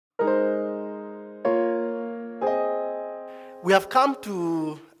We have come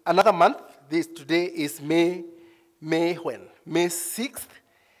to another month. Today is May when? May 6th.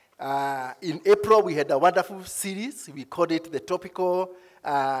 In April, we had a wonderful series. We called it the Topical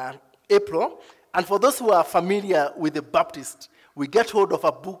April. And for those who are familiar with the Baptist, we get hold of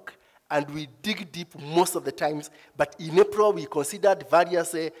a book and we dig deep most of the times. But in April, we considered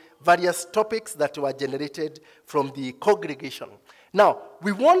various topics that were generated from the congregation. Now,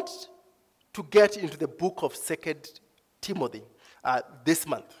 we want to get into the book of 2 Timothy this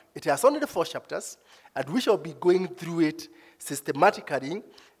month. It has only 4 chapters, and we shall be going through it systematically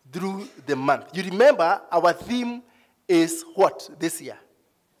through the month. You remember our theme is what this year?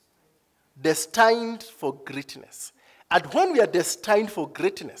 Destined for greatness. And when we are destined for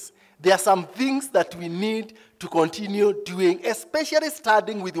greatness, there are some things that we need to continue doing, especially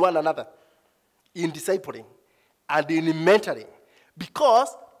starting with one another in discipling and in mentoring,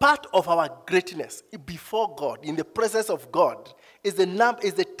 because part of our greatness before God, in the presence of God, is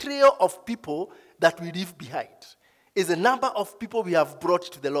the trail of people that we leave behind. Is the number of people we have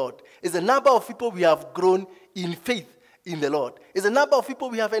brought to the Lord. Is the number of people we have grown in faith in the Lord. Is the number of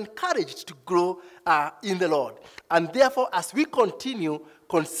people we have encouraged to grow in the Lord. And therefore, as we continue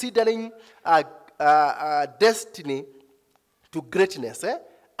considering destiny to greatness,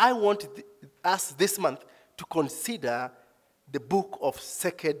 I want us this month to consider the book of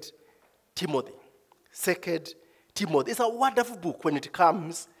 2 Timothy. 2 Timothy. It's a wonderful book when it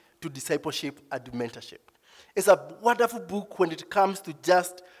comes to discipleship and mentorship. It's a wonderful book when it comes to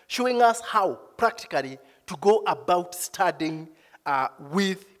just showing us how, practically, to go about studying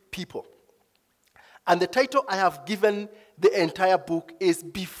with people. And the title I have given the entire book is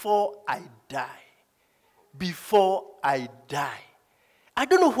Before I Die. Before I Die. I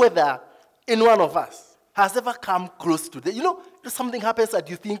don't know whether any one of us has ever come close to that. You know, something happens that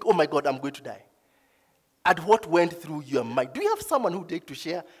you think, oh my God, I'm going to die. And what went through your mind? Do you have someone who would like to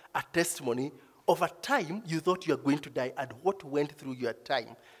share a testimony of a time you thought you were going to die and what went through your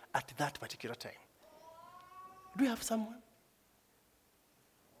time at that particular time? Do you have someone?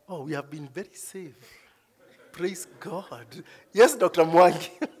 Oh, we have been very safe. Praise God. Yes, Dr. Mwangi.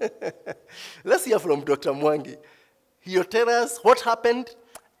 Let's hear from Dr. Mwangi. He'll tell us what happened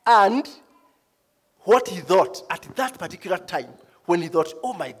and what he thought at that particular time when he thought,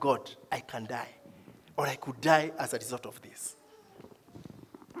 oh my God, I can die. Or I could die as a result of this.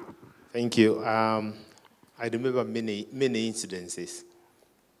 Thank you. I remember many incidences,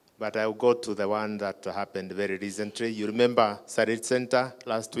 but I'll go to the one that happened very recently. You remember Sarit Center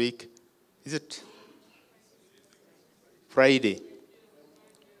last week? Is it Friday?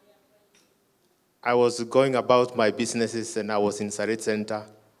 I was going about my businesses and I was in Sarit Center.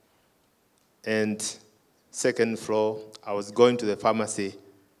 And second floor, I was going to the pharmacy.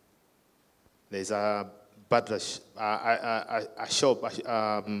 There's a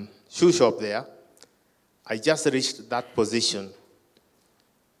shoe shop there. I just reached that position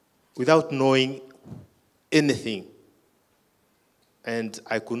without knowing anything. And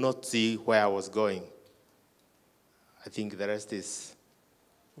I could not see where I was going. I think the rest is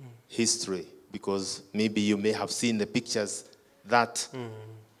history, because maybe you may have seen the pictures that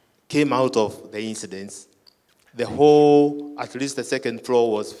came out of the incidents. The whole, at least the second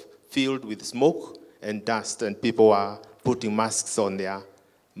floor, was filled with smoke and dust, and people were putting masks on their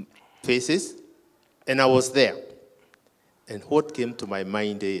faces, and I was there. And what came to my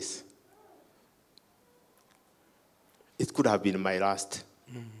mind is, it could have been my last,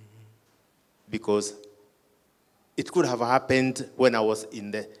 because it could have happened when I was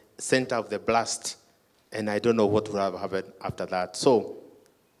in the center of the blast, and I don't know what would have happened after that. So,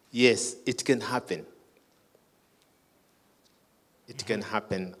 yes, it can happen. It can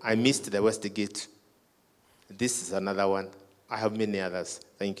happen. I missed the Westgate. This is another one. I have many others.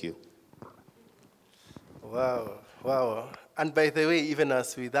 Thank you. Wow, wow. And by the way, even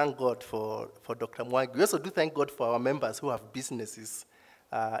as we thank God for Dr. Mwangi, we also do thank God for our members who have businesses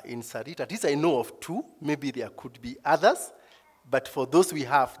in Sarit. At least I know of 2. Maybe there could be others. But for those we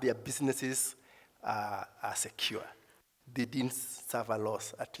have, their businesses are secure. They didn't suffer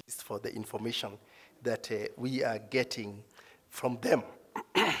loss, at least for the information that we are getting from them.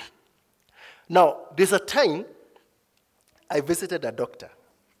 Now, there's a time I visited a doctor.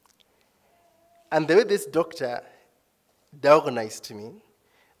 And the way this doctor diagnosed me,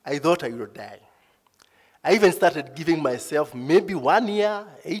 I thought I would die. I even started giving myself maybe 1 year,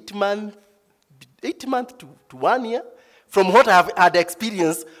 8 months to 1 year, from what I have had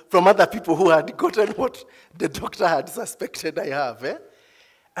experienced from other people who had gotten what the doctor had suspected I have. And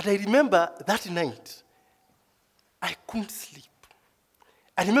I remember that night, I couldn't sleep.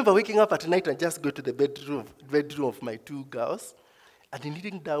 I remember waking up at night and just go to the bedroom of my two girls and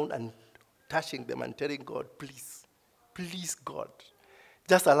kneeling down and touching them and telling God, please, please, God,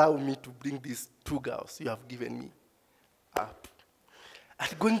 just allow me to bring these two girls you have given me up.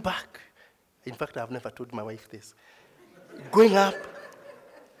 And going back, in fact, I've never told my wife this, going up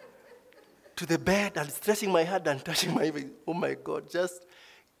to the bed and stretching my hand and touching my face, oh my God, just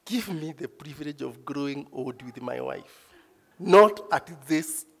give me the privilege of growing old with my wife. Not at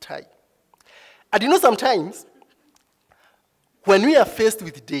this time. And you know, sometimes, when we are faced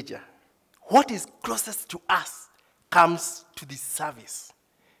with danger, what is closest to us comes to the service.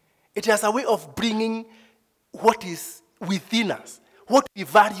 It has a way of bringing what is within us, what we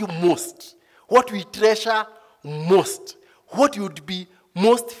value most, what we treasure most, what would be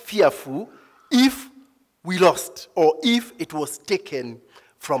most fearful if we lost or if it was taken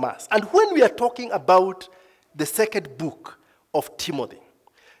from us. And when we are talking about the second book of Timothy,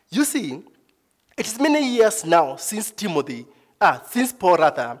 you see, it is many years now since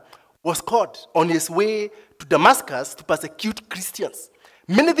Paul was caught on his way to Damascus to persecute Christians.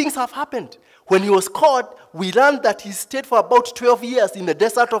 Many things have happened. When he was caught, we learned that he stayed for about 12 years in the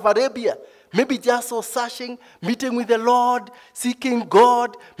desert of Arabia. Maybe just so searching, meeting with the Lord, seeking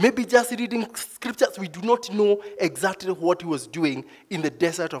God, maybe just reading scriptures. We do not know exactly what he was doing in the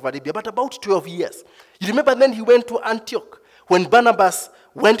desert of Arabia, but about 12 years. You remember then he went to Antioch when Barnabas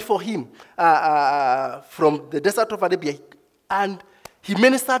went for him from the desert of Arabia, and he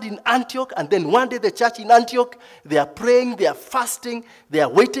ministered in Antioch, and then one day the church in Antioch, they are praying, they are fasting, they are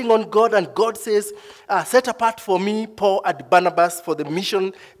waiting on God, and God says, set apart for me Paul and Barnabas for the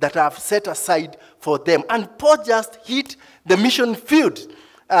mission that I have set aside for them. And Paul just hit the mission field,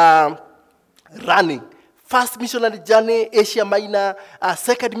 running. First missionary journey, Asia Minor,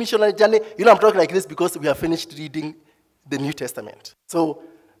 second missionary journey. You know, I'm talking like this because we have finished reading the New Testament. So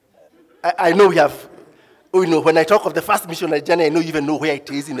I know we have... Oh, you know, when I talk of the first missionary journey, I know you even know where it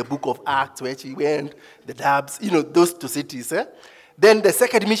is in the book of Acts, where she went, the Dabs, you know, those two cities. Then the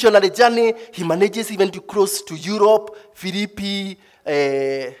second missionary journey, he manages even to cross to Europe, Philippi,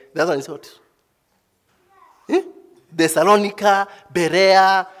 the other one is what? Thessalonica,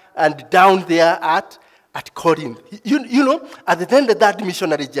 Berea, and down there at Corinth. You know, at the end of that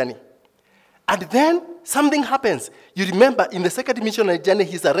missionary journey. And then something happens. You remember in the second missionary journey,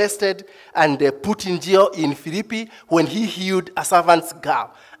 he's arrested and put in jail in Philippi when he healed a servant's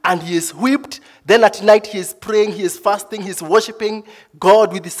girl. And he is whipped. Then at night he is praying, he is fasting, he is worshiping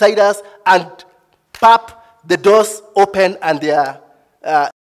God with the Silas. And the doors open and they are,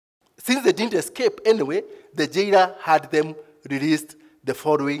 since they didn't escape anyway, the jailer had them released the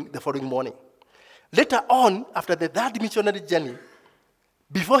following morning. Later on, after the third missionary journey,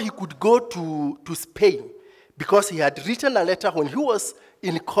 before he could go to Spain, because he had written a letter when he was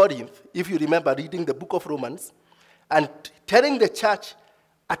in Corinth, if you remember reading the book of Romans, and telling the church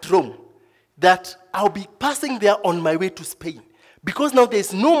at Rome that I'll be passing there on my way to Spain, because now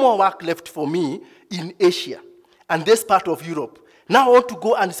there's no more work left for me in Asia and this part of Europe. Now I want to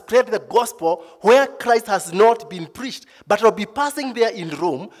go and spread the gospel where Christ has not been preached, but I'll be passing there in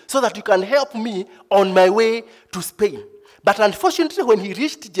Rome so that you can help me on my way to Spain. But unfortunately, when he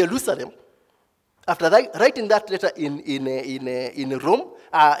reached Jerusalem, after writing that letter in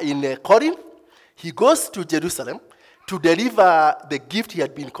Corinth, he goes to Jerusalem to deliver the gift he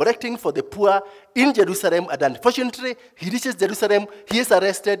had been collecting for the poor in Jerusalem. And unfortunately, he reaches Jerusalem, he is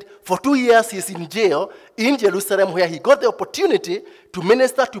arrested. For 2 years, he is in jail in Jerusalem, where he got the opportunity to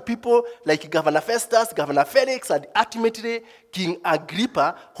minister to people like Governor Festus, Governor Felix, and ultimately King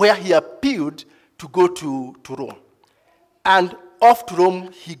Agrippa, where he appealed to go to Rome. And off to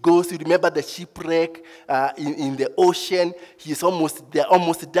Rome he goes. You remember the shipwreck in the ocean. They're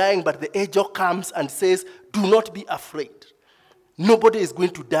almost dying, but the angel comes and says, do not be afraid. Nobody is going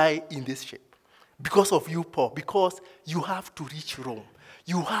to die in this ship because of you, Paul, because you have to reach Rome.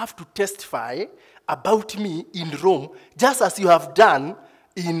 You have to testify about me in Rome, just as you have done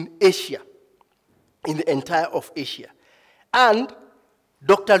in Asia, in the entire of Asia. And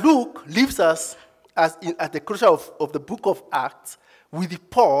Dr. Luke leaves us at the closure of the book of Acts with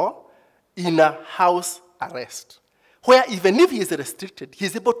Paul in a house arrest, where even if he is restricted, he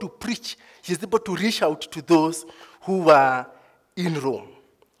is able to preach, he is able to reach out to those who were in Rome.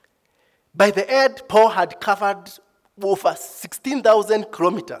 By the end, Paul had covered over 16,000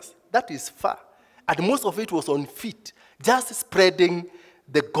 kilometers. That is far. And most of it was on feet, just spreading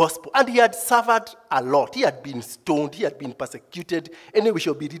the gospel. And he had suffered a lot. He had been stoned. He had been persecuted. Anyway, we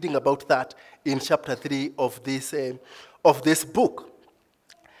shall be reading about that in chapter 3 of this book.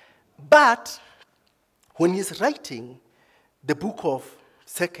 But when he's writing the book of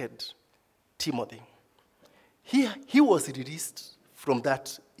 2 Timothy. He was released from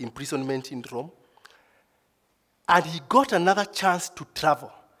that imprisonment in Rome, and he got another chance to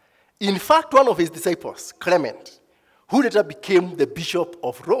travel. In fact, one of his disciples, Clement, who later became the bishop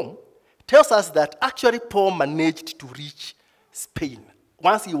of Rome, tells us that actually Paul managed to reach Spain.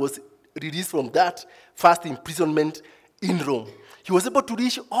 Once he was released from that first imprisonment in Rome, he was able to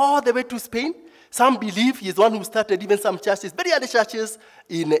reach all the way to Spain. Some believe he is the one who started even some churches, very early churches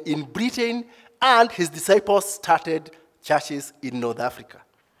in Britain, and his disciples started churches in North Africa.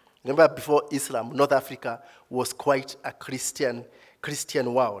 Remember, before Islam, North Africa was quite a Christian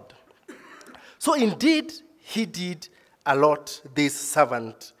world. So indeed, he did a lot, this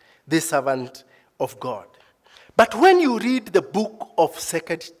servant of God. But when you read the book of 2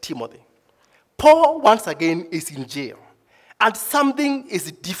 Timothy, Paul once again is in jail, and something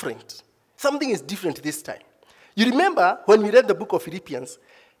is different. Something is different this time. You remember when we read the book of Philippians,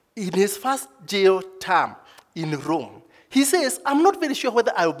 in his first jail term in Rome, he says, I'm not very sure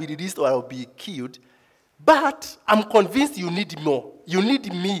whether I will be released or I will be killed, but I'm convinced you need more. You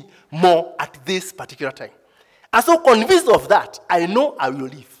need me more at this particular time. And so convinced of that, I know I will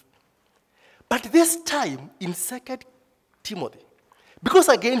leave. But this time in 2 Timothy, because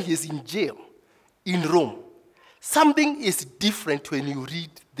again he is in jail in Rome, something is different when you read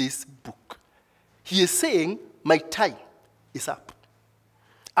this book. He is saying, my time is up.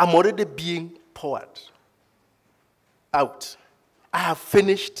 I'm already being poured out. I have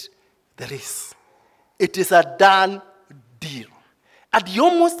finished the race. It is a done deal. And you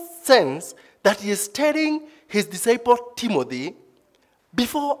almost sense that he is telling his disciple Timothy,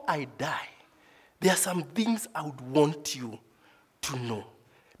 before I die, there are some things I would want you to know.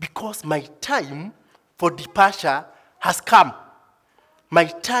 Because my time for departure has come. My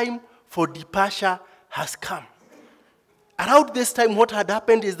time for departure has come. Around this time, what had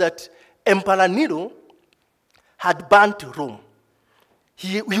happened is that Emperor Nero had burnt Rome.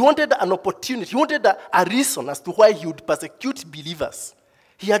 He wanted an opportunity, he wanted a reason as to why he would persecute believers.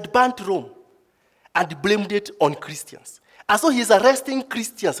 He had burnt Rome and blamed it on Christians. And so he is arresting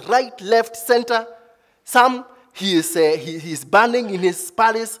Christians, right, left, center. Some he is burning in his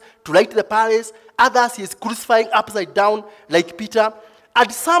palace to light the palace. Others he is crucifying upside down like Peter.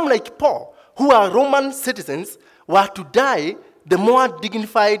 And some like Paul, who are Roman citizens, were to die the more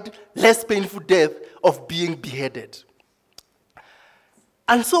dignified, less painful death of being beheaded.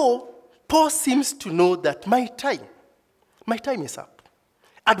 And so, Paul seems to know that my time is up.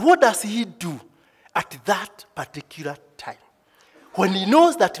 And what does he do at that particular time? When he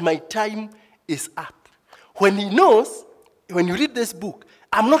knows that my time is up. When he knows, when you read this book,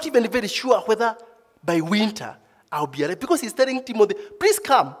 I'm not even very sure whether by winter I'll be alive. Because he's telling Timothy, please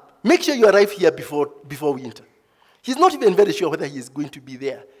come, make sure you arrive here before winter. He's not even very sure whether he is going to be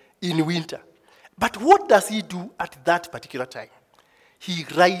there in winter. But what does he do at that particular time? He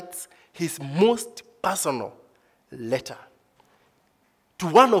writes his most personal letter to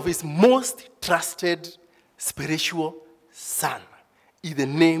one of his most trusted spiritual son in the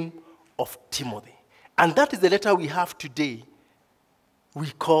name of Timothy. And that is the letter we have today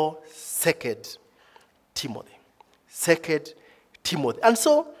we call 2 Timothy. 2 Timothy. And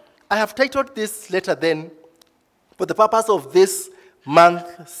so I have titled this letter then, for the purpose of this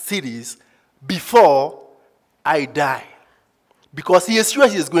month series, Before I Die. Because he is sure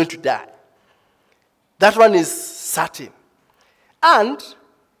he is going to die. That one is certain. And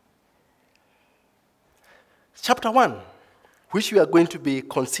chapter 1, which we are going to be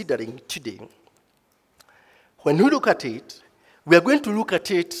considering today, when we look at it, we are going to look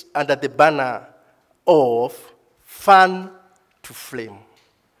at it under the banner of fan to flame.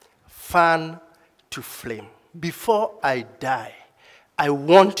 Fan to flame. Before I die, I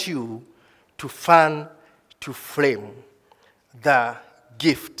want you to fan to flame the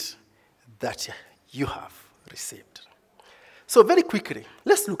gift that you have received. So very quickly,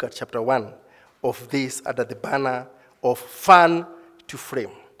 let's look at chapter 1 of this under the banner of fan to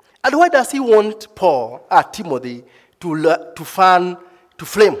flame. And why does he want Timothy to fan to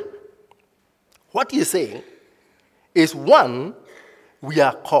flame? What he is saying is, one, we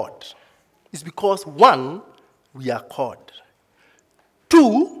are called. It's because, one, we are called.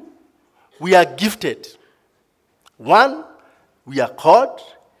 Two, we are gifted. One, we are called.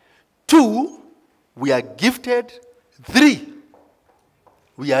 Two, we are gifted. Three,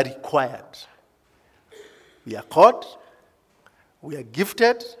 we are required. We are called. We are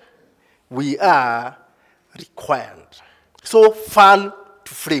gifted. We are required. So, fan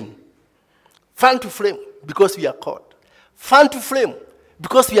to flame. Fan to flame because we are called. Fan to flame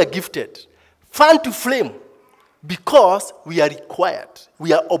because we are gifted. Fan to flame because we are required,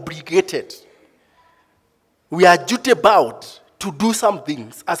 we are obligated, we are duty-bound to do some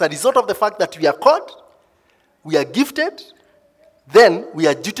things as a result of the fact that we are called, we are gifted, then we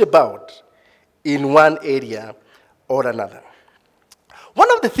are duty-bound in one area or another.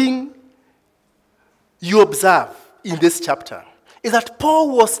 One of the things you observe in this chapter is that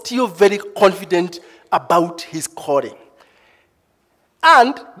Paul was still very confident about his calling.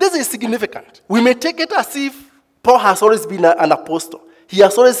 And this is significant. We may take it as if Paul has always been an apostle. He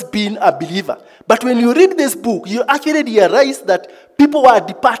has always been a believer. But when you read this book, you actually realize that people are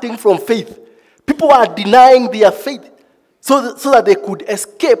departing from faith. People are denying their faith so that they could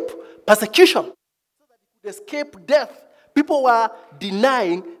escape persecution, so that they could escape death. People were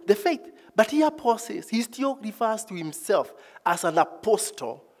denying the faith. But here Paul says, he still refers to himself as an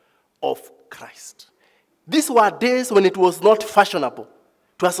apostle of Christ. These were days when it was not fashionable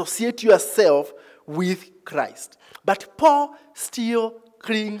to associate yourself with Christ. But Paul still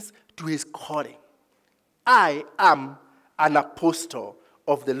clings to his calling. I am an apostle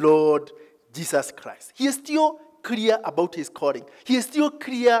of the Lord Jesus Christ. He is still clear about his calling. He is still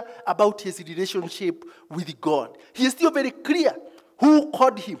clear about his relationship with God. He is still very clear who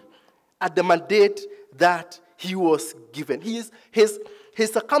called him at the mandate that he was given. His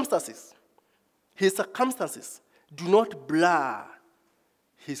circumstances do not blur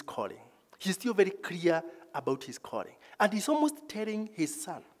his calling. He's still very clear about his calling. And he's almost telling his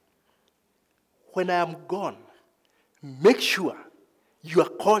son, when I am gone, make sure your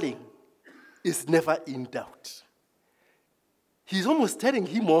calling is never in doubt. He's almost telling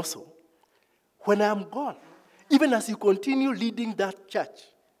him also, when I am gone, even as you continue leading that church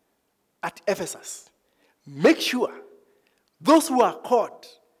at Ephesus, make sure those who are called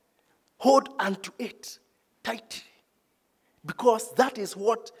hold onto it tightly, because that is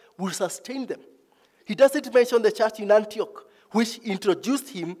what will sustain them. He doesn't mention the church in Antioch, which introduced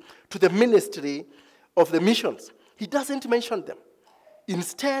him to the ministry of the missions. He doesn't mention them.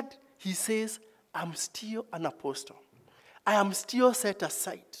 Instead, he says, I'm still an apostle. I am still set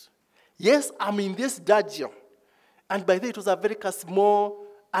aside. Yes, I'm in this dungeon. And by the way, it was a very small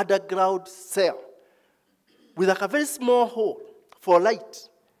underground cell with a very small hole for light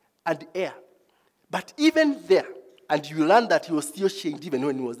and air. But even there, and you learn that he was still chained. Even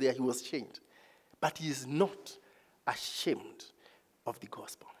when he was there, he was chained. But he is not ashamed of the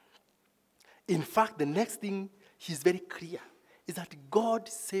gospel. In fact, the next thing he's very clear is that God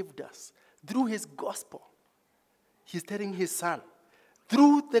saved us through his gospel. He's telling his son,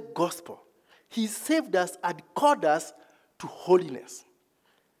 through the gospel, he saved us and called us to holiness,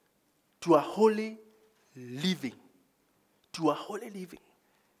 to a holy living, to a holy living.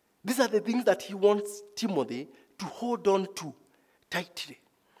 These are the things that he wants Timothy to hold on to tightly,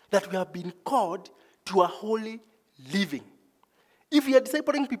 that we have been called to a holy living. If we are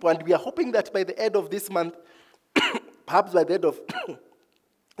discipling people, and we are hoping that by the end of this month, perhaps by the end of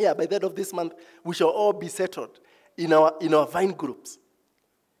by the end of this month, we shall all be settled in our vine groups.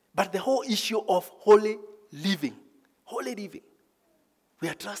 But the whole issue of holy living, we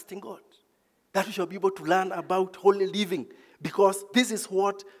are trusting God that we shall be able to learn about holy living, because this is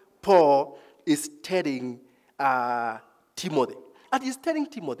what Paul is telling Timothy. And he's telling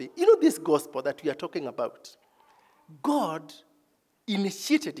Timothy, this gospel that we are talking about, God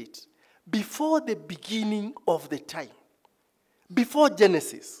initiated it before the beginning of the time, before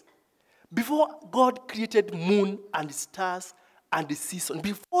Genesis, before God created moon and stars and the season,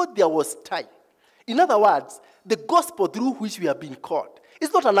 before there was time. In other words, the gospel through which we have been called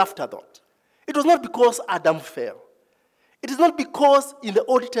is not an afterthought. It was not because Adam fell. It is not because in the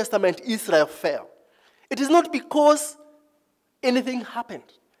Old Testament Israel fell. It is not because anything happened.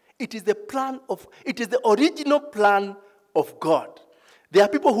 It is the original plan of God. There are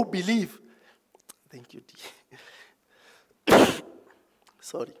people who believe, thank you, D.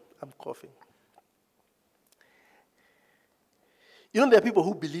 Sorry, I'm coughing. There are people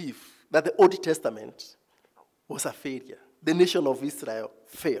who believe that the Old Testament was a failure. The nation of Israel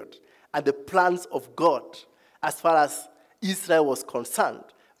failed. And the plans of God, as far as Israel was concerned,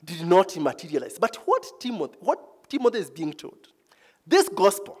 did not materialize. But what Timothy is being told, this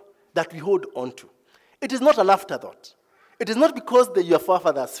gospel that we hold on to, it is not an afterthought. It is not because your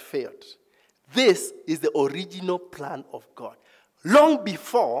forefathers failed. This is the original plan of God. Long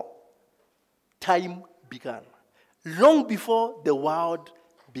before time began, long before the world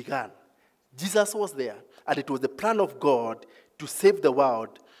began, Jesus was there, and it was the plan of God to save the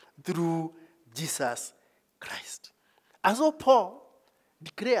world through Jesus Christ. And so Paul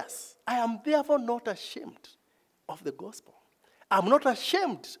declares, I am therefore not ashamed of the gospel. I'm not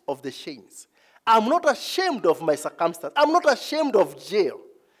ashamed of the chains. I'm not ashamed of my circumstance. I'm not ashamed of jail.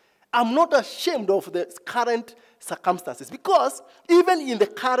 I'm not ashamed of the current circumstances, because even in the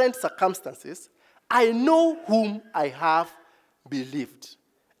current circumstances, I know whom I have believed.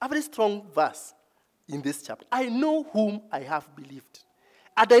 A very strong verse in this chapter. I know whom I have believed.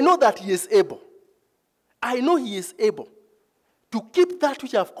 And I know that he is able. I know he is able to keep that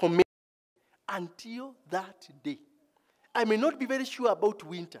which I have committed until that day. I may not be very sure about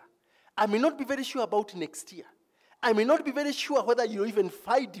winter. I may not be very sure about next year. I may not be very sure whether you'll even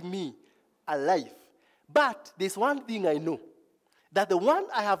find me alive. But there's one thing I know, that the one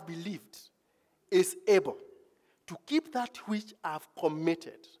I have believed is able to keep that which I have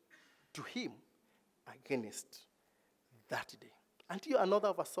committed to him against that day. Until another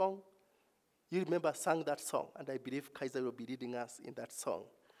of a song, you remember sang that song, and I believe Kaiser will be leading us in that song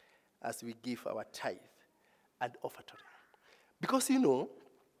as we give our tithe and offertory. Because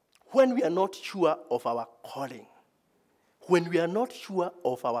when we are not sure of our calling,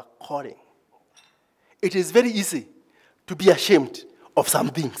 it is very easy to be ashamed of some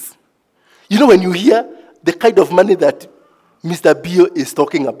things. When you hear the kind of money that Mr. Bio is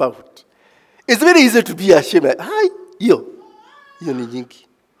talking about, it's very easy to be ashamed. Hi,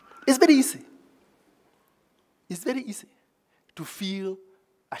 it's very easy. It's very easy to feel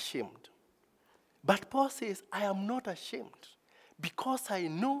ashamed. But Paul says, I am not ashamed, because I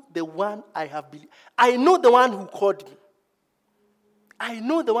know the one I have believed. I know the one who called me. I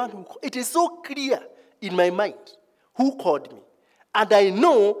know the one who called. It is so clear in my mind who called me. And I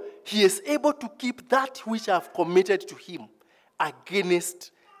know he is able to keep that which I have committed to him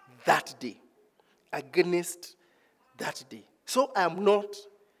against that day. Against that day. So I am not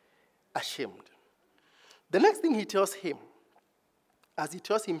ashamed. The next thing he tells him, as he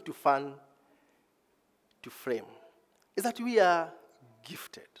tells him to fan, to frame, is that we are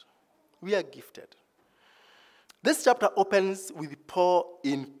gifted. We are gifted. This chapter opens with Paul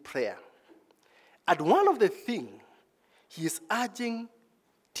in prayer. And one of the things he is urging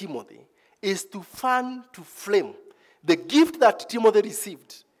Timothy is to fan, to flame the gift that Timothy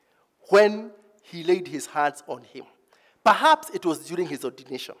received when he laid his hands on him. Perhaps it was during his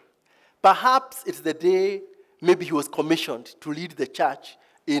ordination. Perhaps it's the day maybe he was commissioned to lead the church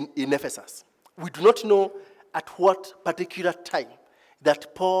in Ephesus. We do not know at what particular time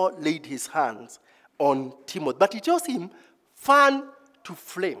that Paul laid his hands on Timothy. But he tells him, fan to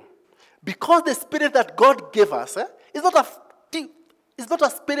flame. Because the spirit that God gave us is not a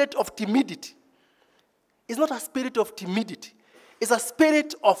spirit of timidity. It's not a spirit of timidity. It's a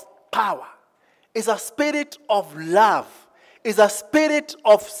spirit of power. It's a spirit of love. It's a spirit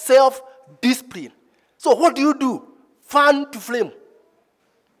of self-discipline. So what do? Fan to flame.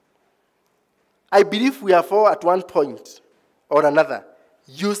 I believe we have all at one point or another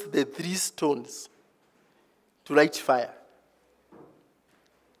used the 3 stones to light fire.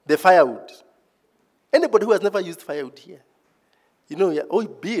 The firewood. Anybody who has never used firewood here? Oh,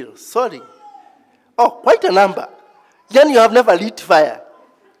 Bill, sorry. Oh, quite a number. Then you have never lit fire.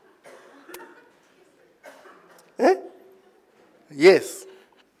 Yes.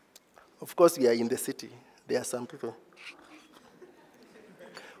 Of course, we are in the city. There are some people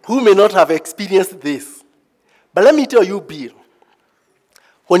who may not have experienced this. But let me tell you, Bill,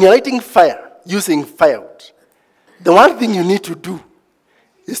 when you're lighting fire using firewood, the one thing you need to do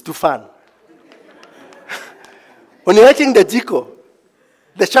is to fan. When you're lighting the jiko,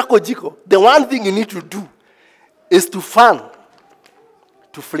 the charcoal jiko, the one thing you need to do is to fan,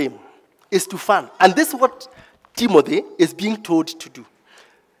 to flame, is to fan. And this is what Timothy is being told to do.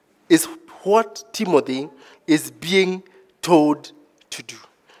 Is what Timothy is being told to do.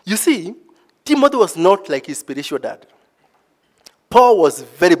 You see, Timothy was not like his spiritual dad. Paul was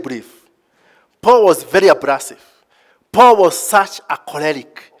very brave. Paul was very abrasive. Paul was such a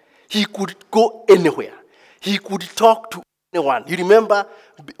choleric. He could go anywhere. He could talk to anyone. You remember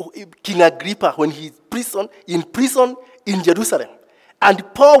King Agrippa when he's in prison in Jerusalem.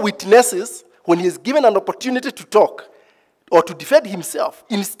 And Paul witnesses when he is given an opportunity to talk or to defend himself.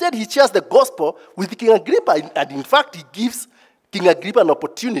 Instead, he shares the gospel with King Agrippa. And in fact, he gives King Agrippa an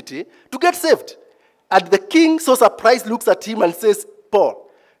opportunity to get saved. And the king, so surprised, looks at him and says, Paul,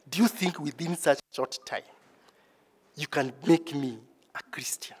 do you think within such a short time you can make me a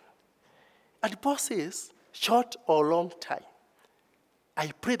Christian? And Paul says, short or long time,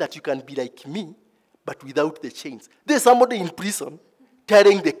 I pray that you can be like me, but without the chains. There's somebody in prison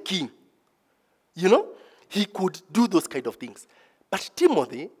telling the king, he could do those kind of things. But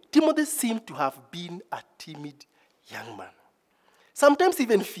Timothy seemed to have been a timid young man. Sometimes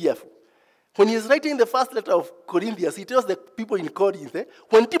even fearful. When he's writing the first letter of Corinthians, he tells the people in Corinth,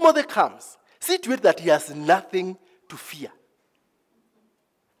 when Timothy comes, See to it that he has nothing to fear.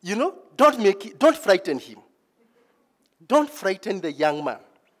 Don't frighten him. Don't frighten the young man.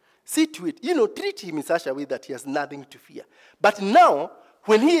 See to it, treat him in such a way that he has nothing to fear. But now,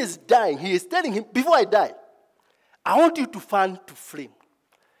 when he is dying, he is telling him, before I die, I want you to fan to flame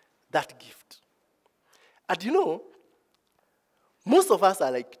that gift. And most of us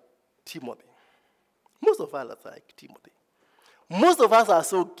are like Timothy. Most of us are like Timothy. Most of us are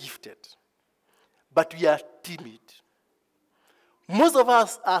so gifted, but we are timid. Most of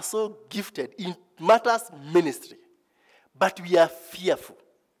us are so gifted in matters ministry, but we are fearful.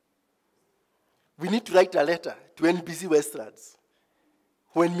 We need to write a letter to NBC Westlands.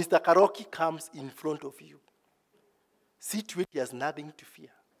 When Mr. Karaoke comes in front of you, see to it he has nothing to fear.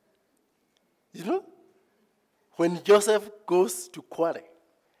 When Joseph goes to quarry,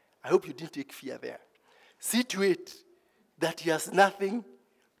 I hope you didn't take fear there. See to it that he has nothing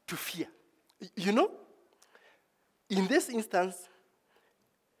to fear. In this instance,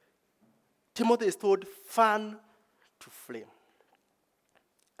 Timothy is told, fan to flame.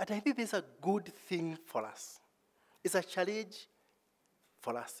 And I think this is a good thing for us. It's a challenge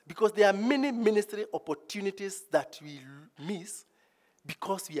for us. Because there are many ministry opportunities that we miss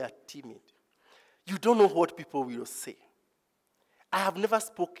because we are timid. You don't know what people will say. I have never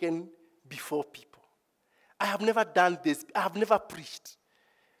spoken before people. I have never done this. I have never preached.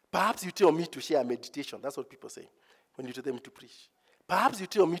 Perhaps you tell me to share a meditation. That's what people say when you tell them to preach. Perhaps you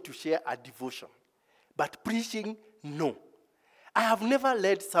tell me to share a devotion. But preaching, no. I have never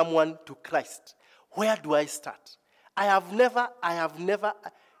led someone to Christ. Where do I start? I have never,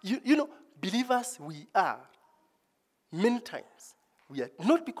 believers we are, many times, we are,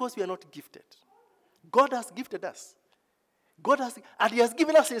 not because we are not gifted. God has gifted us. And he has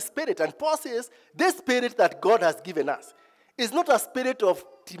given us a spirit. And Paul says, this spirit that God has given us is not a spirit of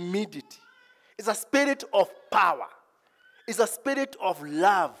timidity. It's a spirit of power. It's a spirit of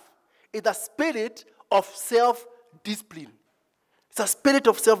love. It's a spirit of self-discipline. It's a spirit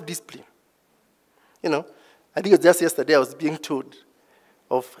of self-discipline. I think it was just yesterday I was being told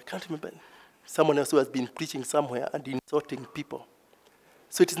of, I can't remember, someone else who has been preaching somewhere and insulting people.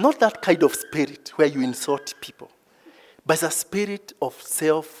 So it is not that kind of spirit where you insult people, but it's a spirit of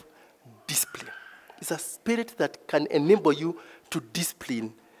self-discipline. It's a spirit that can enable you to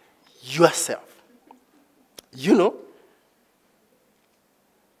discipline yourself.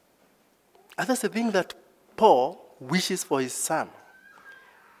 And that's the thing that Paul wishes for his son,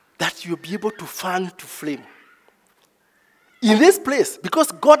 that you'll be able to fan to flame. In this place,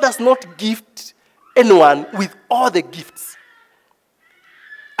 because God does not gift anyone with all the gifts.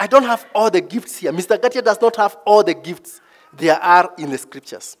 I don't have all the gifts here. Mr. Gatia does not have all the gifts there are in the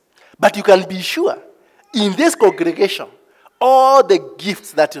scriptures. But you can be sure, in this congregation, all the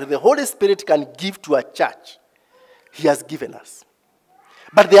gifts that the Holy Spirit can give to a church, he has given us.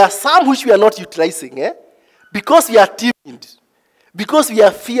 But there are some which we are not utilizing, because we are timid, because we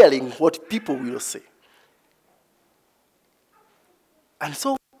are fearing what people will say. And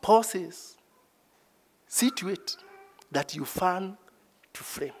so Paul says, see to it that you fan to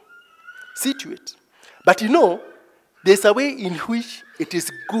flame. See to it. But there's a way in which it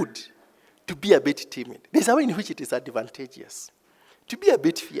is good to be a bit timid. There's a way in which it is advantageous to be a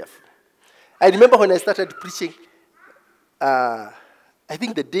bit fearful. I remember when I started preaching, I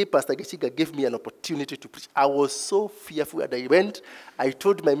think the day Pastor Geshiga gave me an opportunity to preach, I was so fearful. And I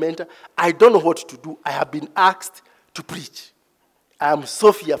told my mentor, I don't know what to do. I have been asked to preach. I am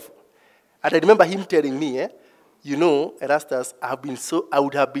so fearful. And I remember him telling me, Erastus, I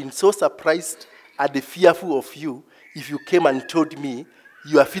would have been so surprised at the fearful of you if you came and told me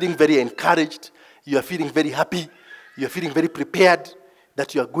you are feeling very encouraged, you are feeling very happy, you are feeling very prepared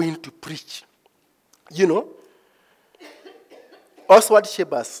that you are going to preach. Oswald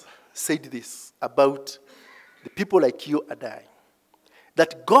Shebas said this about the people like you and I,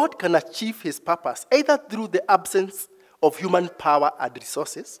 that God can achieve his purpose either through the absence of human power and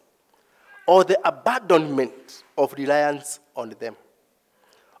resources or the abandonment of reliance on them.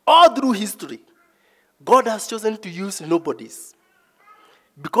 All through history, God has chosen to use nobodies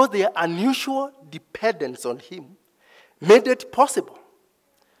because their unusual dependence on him made it possible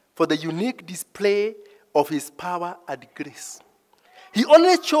for the unique display of his power and grace. He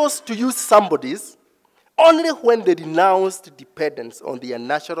only chose to use somebody's only when they renounced dependence on their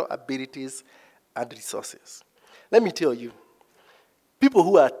natural abilities and resources. Let me tell you, people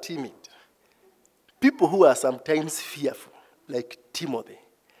who are timid, people who are sometimes fearful, like Timothy,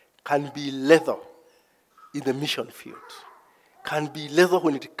 can be lethal in the mission field, can be lethal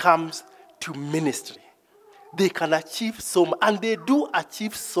when it comes to ministry. They can achieve so much, and they do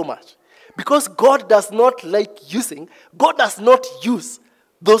achieve so much, Because God does not like using, God does not use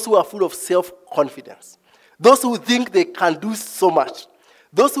those who are full of self-confidence. Those who think they can do so much.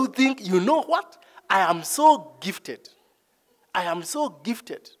 Those who think, you know what? I am so gifted. I am so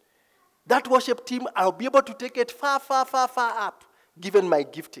gifted. That worship team, I'll be able to take it far, far, far, far up, given my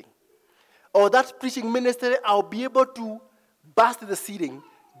gifting. Or that preaching ministry, I'll be able to burst the ceiling,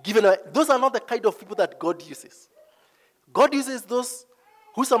 given those are not the kind of people that God uses. God uses those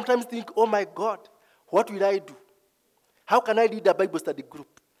who sometimes think, oh my God, what will I do? How can I lead a Bible study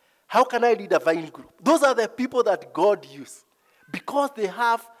group? How can I lead a Vine group? Those are the people that God uses because they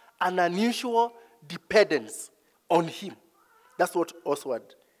have an unusual dependence on Him. That's what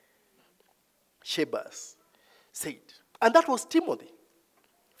Oswald Chambers said. And that was Timothy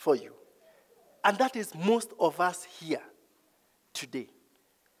for you. And that is most of us here today.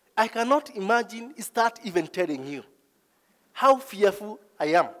 I cannot start even telling you how fearful I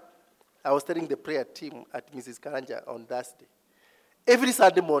am. I was telling the prayer team at Mrs. Karanja on Thursday. Every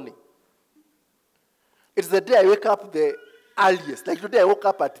Sunday morning. It's the day I wake up the earliest. Like today I woke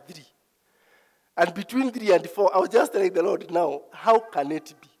up at 3. And between 3 and 4, I was just telling the Lord, now, how can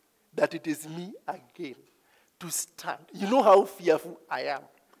it be that it is me again to stand? You know how fearful I am.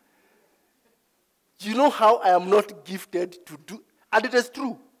 You know how I am not gifted to do. And it is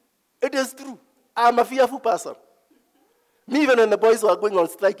true. It is true. I am a fearful person. Me, even when the boys were going on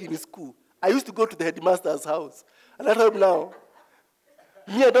strike in school, I used to go to the headmaster's house. And I told him now,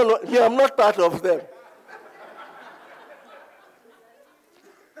 me, I don't know, me, I'm not part of them.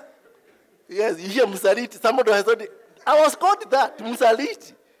 Yes, you hear Musaliti. Somebody has already, I was called that,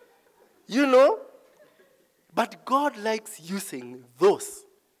 Musaliti. You know? But God likes using those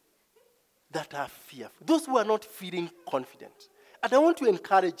that are fearful, those who are not feeling confident. And I want to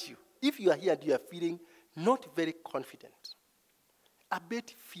encourage you, if you are here and you are feeling not very confident, a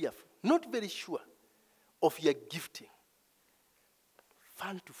bit fearful, not very sure of your gifting,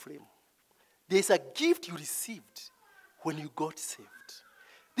 fan to flame. There's a gift you received when you got saved.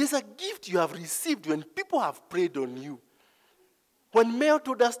 There's a gift you have received when people have prayed on you. When Mel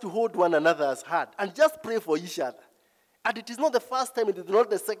told us to hold one another's hand and just pray for each other. And it is not the first time, it is not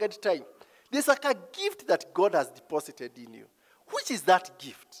the second time. There's like a gift that God has deposited in you. Which is that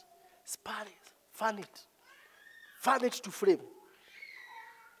gift? Spare it, fan it to flame.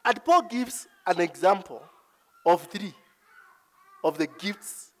 And Paul gives an example of 3 of the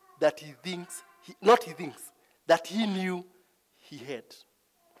gifts that that he knew he had.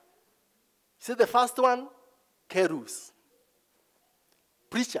 He said the first one, Kerus.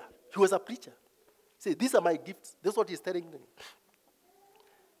 Preacher. He was a preacher. He said, these are my gifts. That's what he's telling them.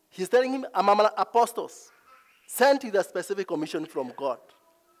 He's telling him, I'm an apostle, sent with a specific commission from God.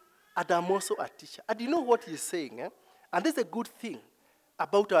 And I'm also a teacher. And you know what he's saying? And this is a good thing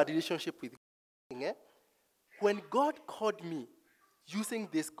about our relationship with God. When God called me using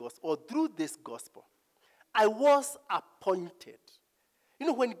this gospel, or through this gospel, I was appointed. You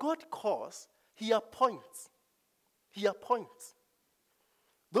know, when God calls, He appoints. He appoints.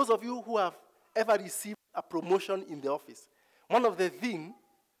 Those of you who have ever received a promotion in the office, one of the things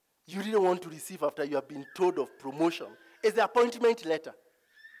you really want to receive after you have been told of promotion is the appointment letter.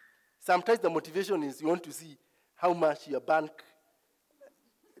 Sometimes the motivation is you want to see how much your bank,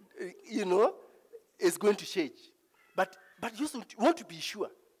 is going to change. But you want to be sure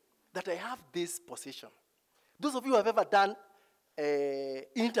that I have this position. Those of you who have ever done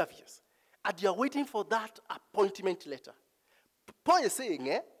interviews, and you're waiting for that appointment letter. Paul is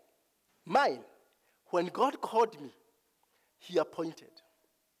saying, mine, when God called me, He appointed.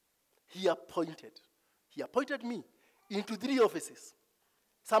 He appointed. He appointed me into 3 offices.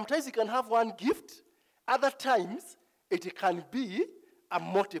 Sometimes you can have one gift. Other times, it can be a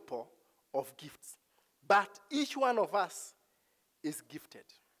multiple of gifts. But each one of us is gifted.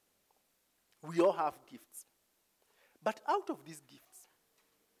 We all have gifts. But out of these gifts,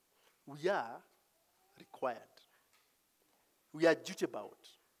 we are required. We are duty bound.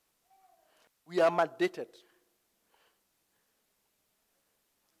 We are mandated.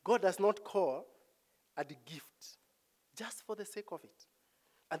 God does not call at the gift just for the sake of it.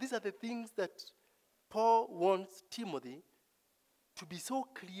 And these are the things that Paul wants Timothy to be so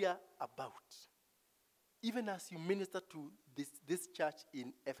clear about. Even as you minister to this church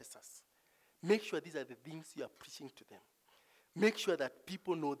in Ephesus, make sure these are the things you are preaching to them. Make sure that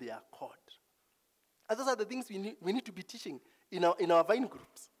people know they are called. And those are the things we need to be teaching in our Vine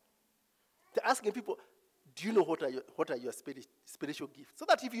groups. They're asking people, do you know what are your spiritual gifts? So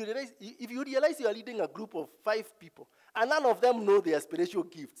that if you realize you are leading a group of 5 people, and none of them know their spiritual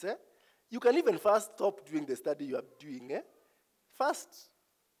gifts, you can even first stop doing the study you are doing. First,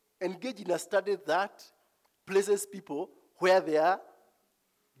 engage in a study that places people where they are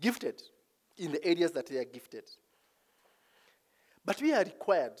gifted, in the areas that they are gifted. But we are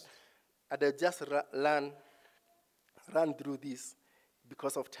required, and I'll just run through this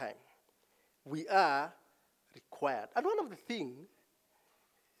because of time. We are required. And one of the things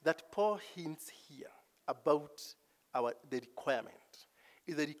that Paul hints here about the requirement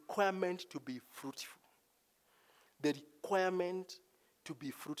is the requirement to be fruitful. The requirement to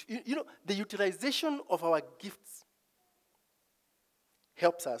be fruitful. You know, the utilization of our gifts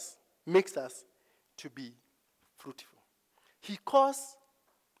helps us, makes us to be fruitful. He calls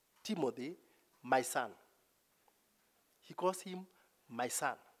Timothy my son. He calls him my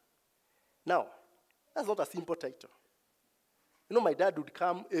son. Now, that's not a simple title. You know, my dad would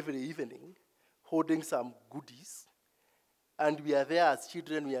come every evening holding some goodies, and we are there as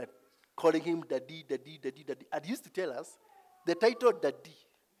children, we are calling him daddy, daddy, daddy, daddy. And he used to tell us the title daddy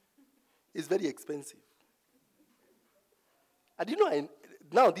is very expensive. And you know,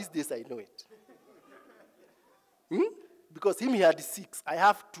 now these days I know it. Because him, he had 6, I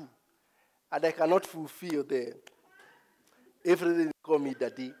have 2. And I cannot fulfill everything they call me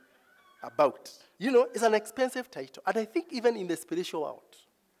daddy about. You know, it's an expensive title. And I think even in the spiritual world,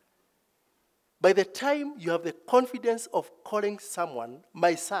 by the time you have the confidence of calling someone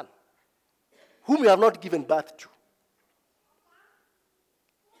my son, whom you have not given birth to,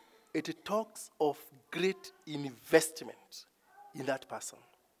 it talks of great investment in that person.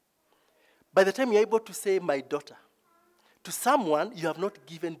 By the time you're able to say my daughter to someone you have not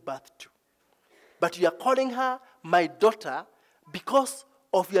given birth to, but you are calling her my daughter because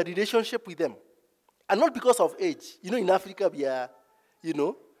of your relationship with them, and not because of age. You know, in Africa, we are, you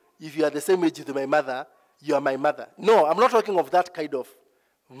know, if you are the same age with my mother, you are my mother. No, I'm not talking of that kind of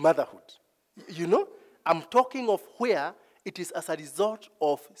motherhood. You know, I'm talking of where it is as a result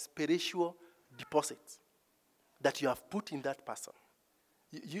of spiritual deposits that you have put in that person.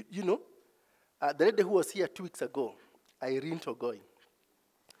 You know, the lady who was here 2 weeks ago, Irene Togoy,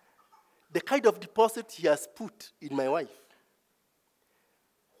 the kind of deposit he has put in my wife,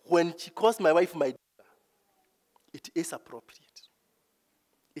 when she calls my wife my daughter, it is appropriate.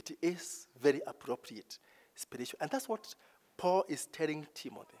 It is very appropriate spiritual. And that's what Paul is telling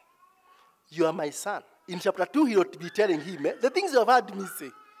Timothy. You are my son. In chapter 2, he will be telling him, the things you have heard me say,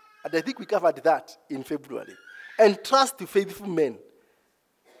 and I think we covered that in February, entrust to faithful men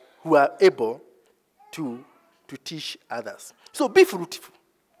who are able to teach others. So be fruitful.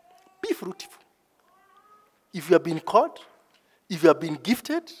 Be fruitful. If you have been called, if you have been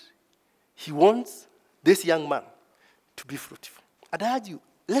gifted, he wants this young man to be fruitful. And I urge you,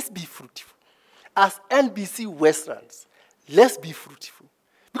 let's be fruitful. As NBC Westerns, let's be fruitful.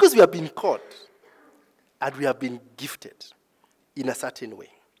 Because we have been called and we have been gifted in a certain way.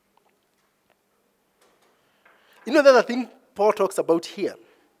 You know, the other thing Paul talks about here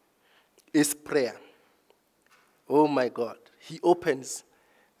is prayer. Oh my God. He opens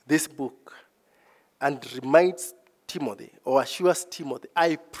this book and reminds Timothy, or assures Timothy,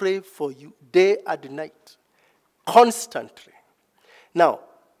 I pray for you day and night, constantly. Now,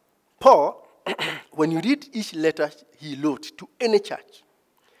 Paul, when you read each letter he wrote to any church,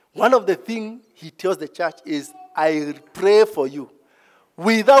 one of the things he tells the church is, I pray for you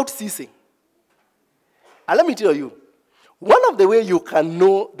without ceasing. And let me tell you, one of the ways you can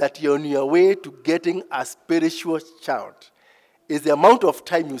know that you're on your way to getting a spiritual child is the amount of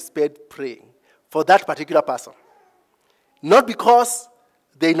time you spend praying for that particular person. Not because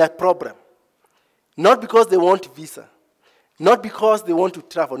they're in a problem, not because they want visa, not because they want to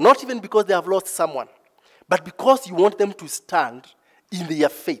travel, not even because they have lost someone, but because you want them to stand in their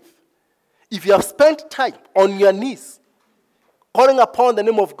faith. If you have spent time on your knees, calling upon the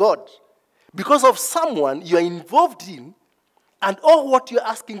name of God, because of someone you are involved in, and all what you're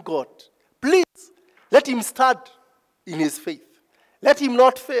asking God, please, let him stand in his faith. Let him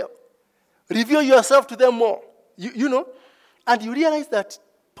not fail. Reveal yourself to them more. You know, and you realize that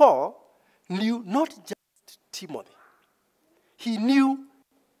Paul knew not just Timothy. He knew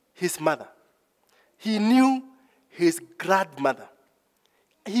his mother. He knew his grandmother.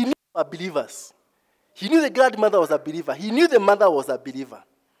 He knew they were believers. He knew the grandmother was a believer. He knew the mother was a believer.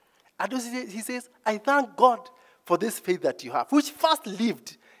 And he says, I thank God for this faith that you have, which first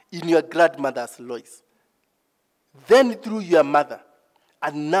lived in your grandmother's loins, then through your mother,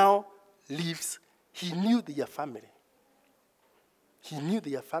 and now lives. He knew their family. He knew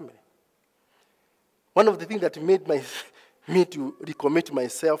their family. One of the things that made me to recommit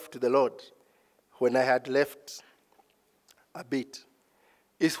myself to the Lord when I had left a bit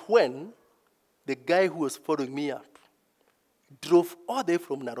is when the guy who was following me up drove all the way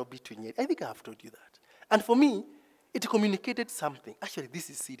from Nairobi to Nyeri. I think I have told you that. And for me, it communicated something. Actually, this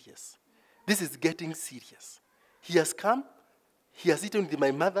is serious. This is getting serious. He has come. He has eaten with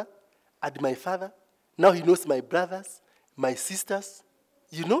my mother and my father. Now he knows my brothers, my sisters.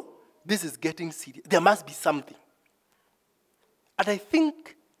 You know, this is getting serious. There must be something. And I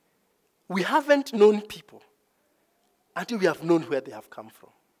think we haven't known people until we have known where they have come from.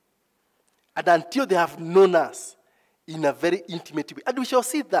 And until they have known us in a very intimate way. And we shall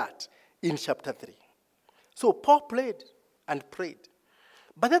see that in chapter 3. So Paul prayed and prayed.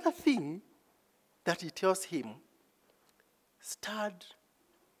 But the other thing that he tells him, stand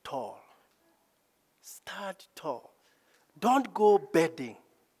tall. Stand tall. Don't go bedding.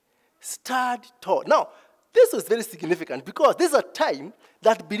 Stand tall. Now, this was very significant because this is a time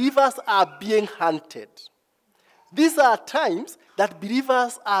that believers are being hunted. These are times that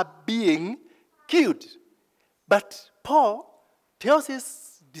believers are being killed. But Paul tells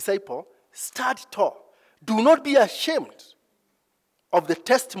his disciple, stand tall. Do not be ashamed of the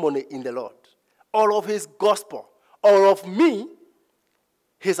testimony in the Lord, or of his gospel, or of me,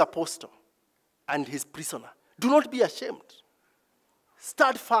 his apostle, and his prisoner. Do not be ashamed.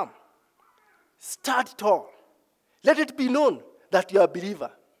 Stand firm. Stand tall. Let it be known that you are a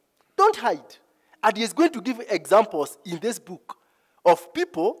believer. Don't hide. And he is going to give examples in this book of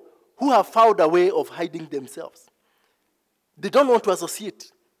people who have found a way of hiding themselves. They don't want to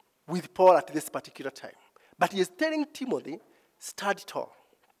associate with Paul at this particular time. But he is telling Timothy, stand tall.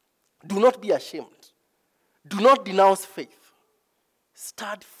 Do not be ashamed. Do not denounce faith.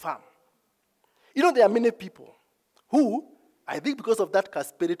 Stand firm. You know, there are many people who, I think because of that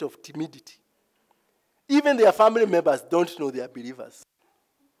spirit of timidity, even their family members don't know they are believers.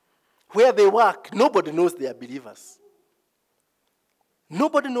 Where they work, nobody knows they are believers.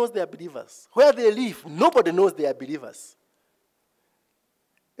 Nobody knows they are believers. Where they live, nobody knows they are believers.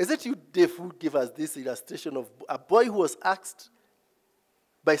 Is it you, Dave, who gave us this illustration of a boy who was asked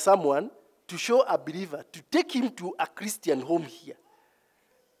by someone to show a believer, to take him to a Christian home here?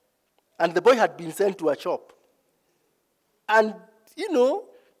 And the boy had been sent to a shop. And,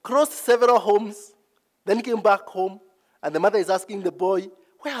 crossed several homes, then came back home, and the mother is asking the boy,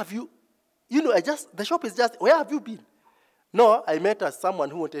 where have you, the shop is just, where have you been? No, I met as someone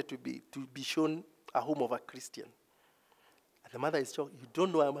who wanted to be shown a home of a Christian. And the mother is shocked, you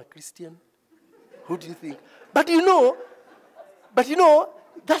don't know I'm a Christian? Who do you think? But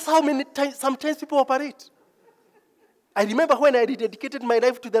that's how many times, sometimes people operate. I remember when I rededicated my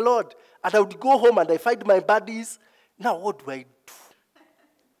life to the Lord, and I would go home and I find my buddies. Now, what do I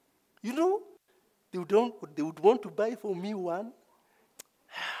do? They would want to buy for me one.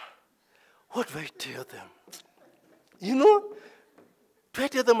 What do I tell them? Do I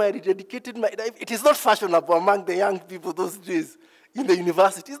tell them I rededicated my life? It is not fashionable among the young people those days in the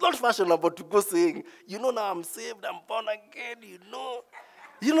university. It's not fashionable to go saying, now I'm saved, I'm born again,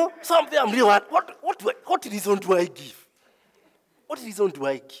 something I'm really, what reason do I give? What reason do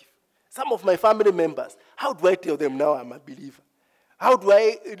I give? Some of my family members, how do I tell them now I'm a believer? How do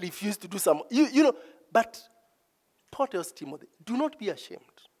I refuse to do some, but Paul tells Timothy, do not be ashamed.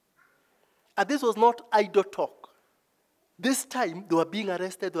 And this was not idle talk. This time, they were being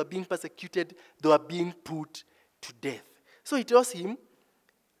arrested, they were being persecuted, they were being put to death. So he tells him,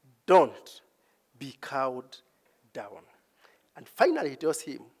 don't be cowed down. And finally, he tells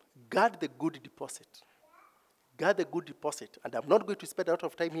him, guard the good deposit. Guard the good deposit. And I'm not going to spend a lot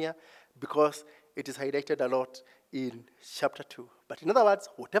of time here because it is highlighted a lot in chapter 2. But in other words,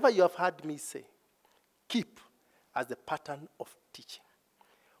 whatever you have heard me say, keep as the pattern of teaching.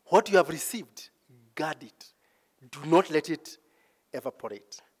 What you have received, guard it. Do not let it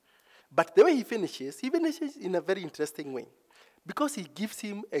evaporate. But the way he finishes in a very interesting way. Because he gives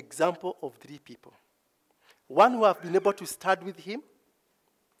him example of 3 people. One who have been able to start with him,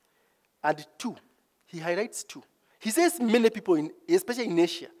 and 2. He highlights 2. He says many people, especially in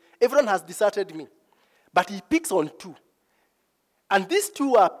Asia, everyone has deserted me. But he picks on 2. And these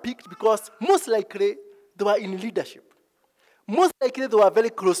 2 are picked because most likely they were in leadership. Most likely they were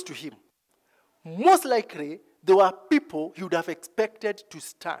very close to him. Most likely they were people he would have expected to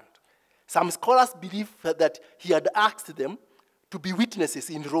stand. Some scholars believe that he had asked them to be witnesses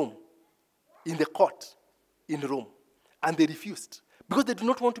in Rome, in the court in Rome. And they refused because they do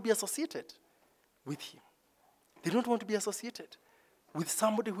not want to be associated with him. They don't want to be associated with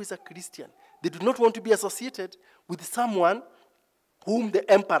somebody who is a Christian. They do not want to be associated with someone whom the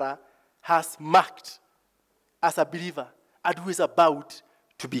emperor has marked as a believer and who is about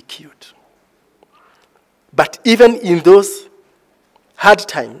to be killed. But even in those hard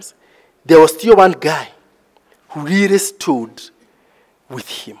times, there was still one guy who really stood with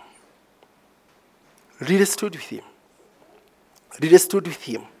him. Really stood with him. Really stood with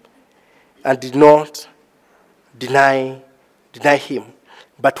him and did not deny him.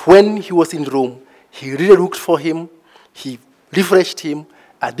 But when he was in Rome, he really looked for him, he refreshed him,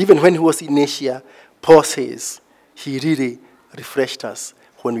 and even when he was in Asia, Paul says, he really refreshed us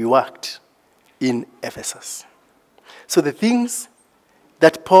when we worked in Ephesus. So the things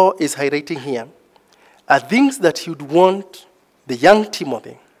that Paul is highlighting here are things that he would want the young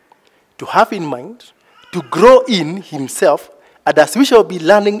Timothy to have in mind, to grow in himself, and as we shall be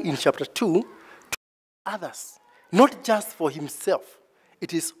learning in chapter 2, to others, not just for himself.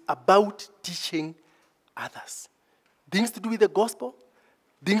 It is about teaching others. Things to do with the gospel,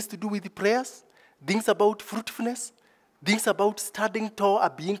 things to do with the prayers, things about fruitfulness, things about standing tall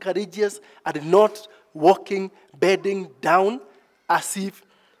and being courageous and not walking, bedding down as if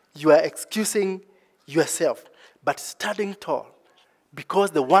you are excusing yourself, but standing tall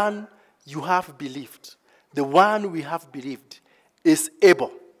because the one you have believed, the one we have believed is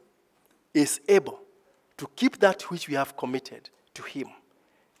able to keep that which we have committed to him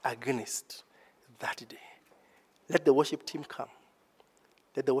against that day. Let the worship team come.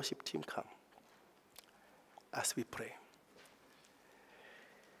 Let the worship team come as we pray.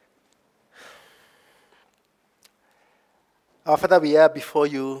 Our Father, we are before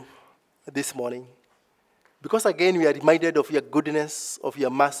you this morning because again we are reminded of your goodness, of your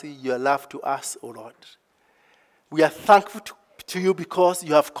mercy, your love to us, O Lord. We are thankful to you because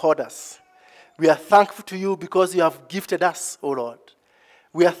you have called us. We are thankful to you because you have gifted us, O Lord.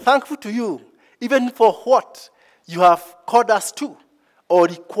 We are thankful to you even for what you have called us to or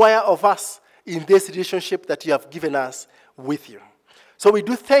require of us in this relationship that you have given us with you. So we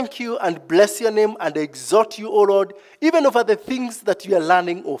do thank you and bless your name and exhort you, O Lord, even over the things that we are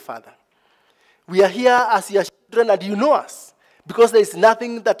learning, O Father. We are here as your children and you know us because there is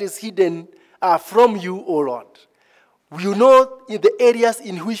nothing that is hidden from you, O Lord. You know in the areas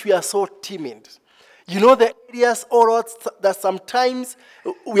in which we are so timid. You know the areas, O Lord, that sometimes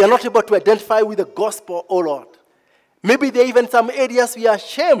we are not able to identify with the gospel, O Lord. Maybe there are even some areas we are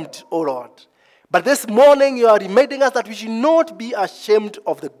ashamed, O Lord. But this morning you are reminding us that we should not be ashamed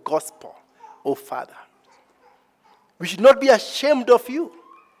of the gospel, O Father. We should not be ashamed of you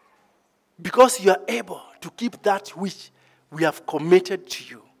because you are able to keep that which we have committed to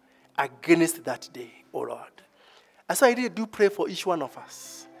you against that day, O Lord. And so I really do pray for each one of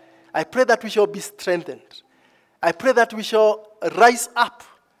us. I pray that we shall be strengthened. I pray that we shall rise up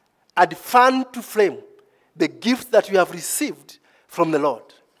and fan to flame the gifts that we have received from the Lord.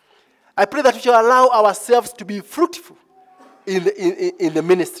 I pray that we shall allow ourselves to be fruitful in the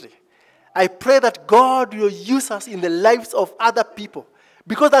ministry. I pray that God will use us in the lives of other people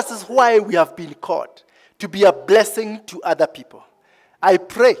because that is why we have been called, to be a blessing to other people. I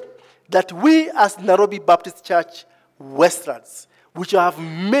pray that we as Nairobi Baptist Church Westlands, which have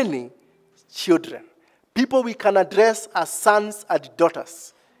many children, people we can address as sons and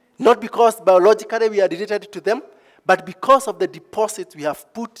daughters, not because biologically we are related to them, but because of the deposits we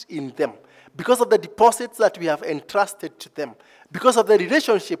have put in them, because of the deposits that we have entrusted to them, because of the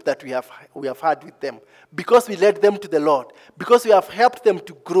relationship that we have had with them, because we led them to the Lord, because we have helped them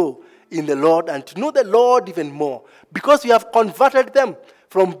to grow in the Lord and to know the Lord even more, because we have converted them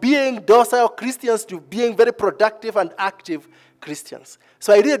from being docile Christians to being very productive and active Christians.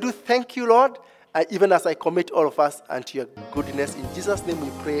 So I really do thank you, Lord, even as I commit all of us unto your goodness. In Jesus' name we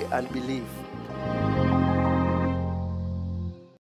pray and believe.